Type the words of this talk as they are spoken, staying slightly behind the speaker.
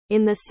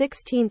In the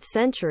 16th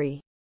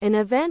century, an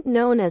event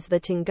known as the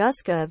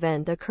Tunguska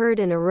event occurred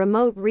in a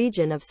remote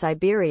region of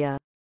Siberia,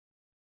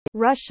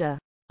 Russia.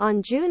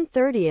 On June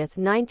 30,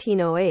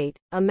 1908,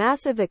 a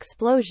massive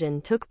explosion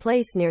took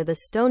place near the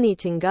stony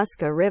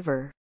Tunguska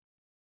River,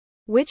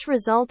 which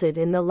resulted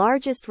in the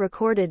largest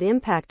recorded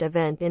impact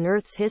event in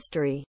Earth's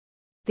history.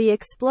 The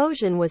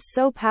explosion was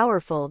so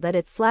powerful that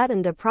it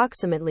flattened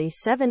approximately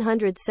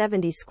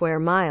 770 square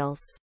miles,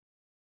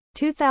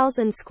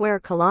 2,000 square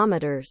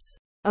kilometers,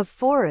 of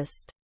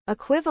forest,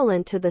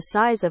 equivalent to the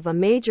size of a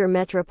major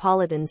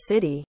metropolitan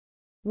city.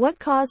 What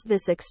caused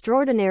this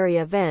extraordinary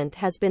event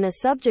has been a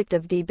subject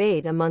of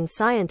debate among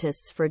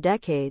scientists for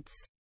decades.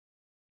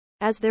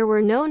 As there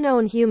were no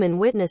known human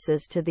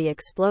witnesses to the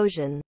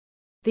explosion,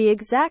 the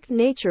exact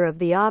nature of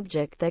the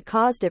object that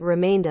caused it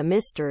remained a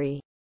mystery.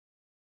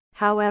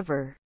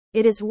 However,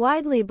 it is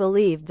widely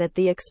believed that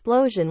the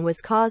explosion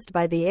was caused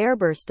by the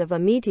airburst of a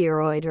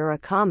meteoroid or a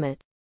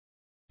comet.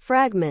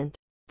 Fragment.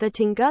 The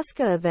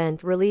Tunguska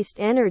event released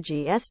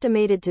energy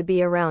estimated to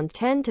be around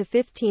 10 to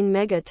 15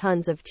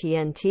 megatons of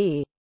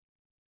TNT,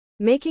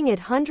 making it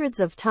hundreds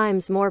of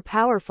times more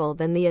powerful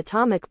than the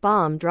atomic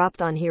bomb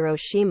dropped on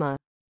Hiroshima.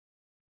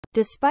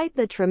 Despite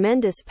the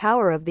tremendous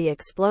power of the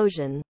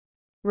explosion,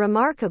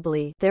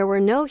 remarkably, there were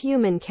no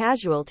human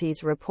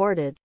casualties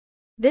reported.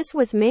 This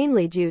was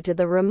mainly due to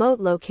the remote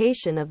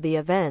location of the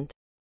event.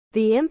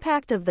 The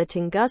impact of the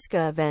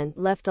Tunguska event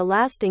left a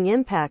lasting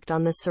impact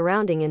on the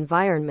surrounding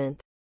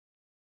environment.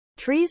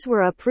 Trees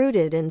were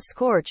uprooted and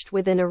scorched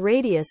within a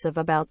radius of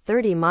about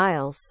 30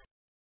 miles,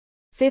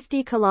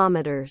 50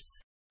 kilometers,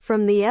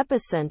 from the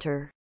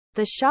epicenter.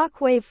 The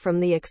shockwave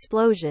from the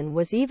explosion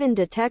was even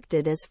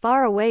detected as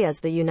far away as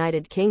the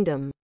United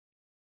Kingdom.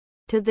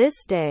 To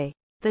this day,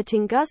 the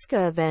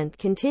Tunguska event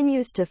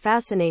continues to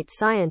fascinate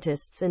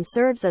scientists and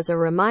serves as a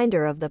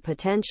reminder of the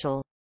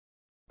potential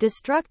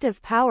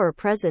destructive power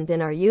present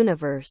in our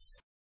universe.